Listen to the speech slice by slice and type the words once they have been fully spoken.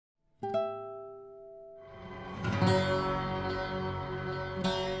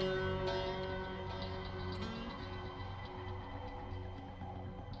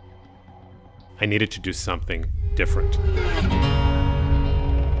I needed to do something different.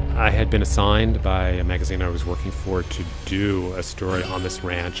 I had been assigned by a magazine I was working for to do a story on this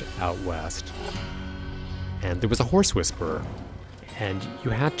ranch out west. And there was a horse whisperer. And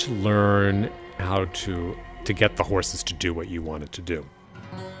you had to learn how to get the horses to do what you wanted to do.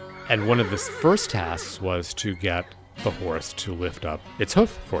 And one of the first tasks was to get the horse to lift up its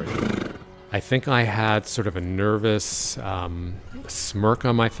hoof for you. I think I had sort of a nervous smirk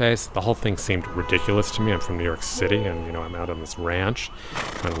on my face. The whole thing seemed ridiculous to me. I'm from New York City, and I'm out on this ranch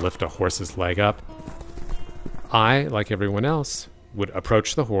trying to lift a horse's leg up. I, like everyone else, would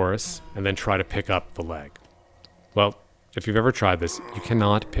approach the horse and then try to pick up the leg. Well, if you've ever tried this, you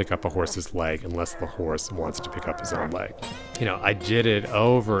cannot pick up a horse's leg unless the horse wants to pick up his own leg. I did it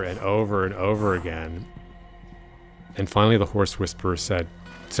over and over and over again. And finally the horse whisperer said,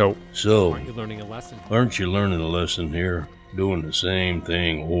 So, aren't you learning a lesson? Aren't you learning a lesson here? Doing the same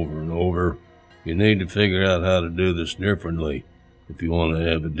thing over and over? You need to figure out how to do this differently if you want to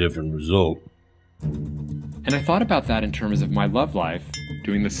have a different result. And I thought about that in terms of my love life.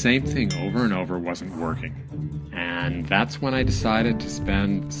 Doing the same thing over and over wasn't working. And that's when I decided to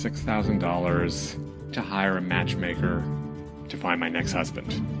spend $6,000 to hire a matchmaker to find my next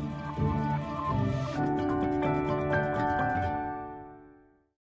husband.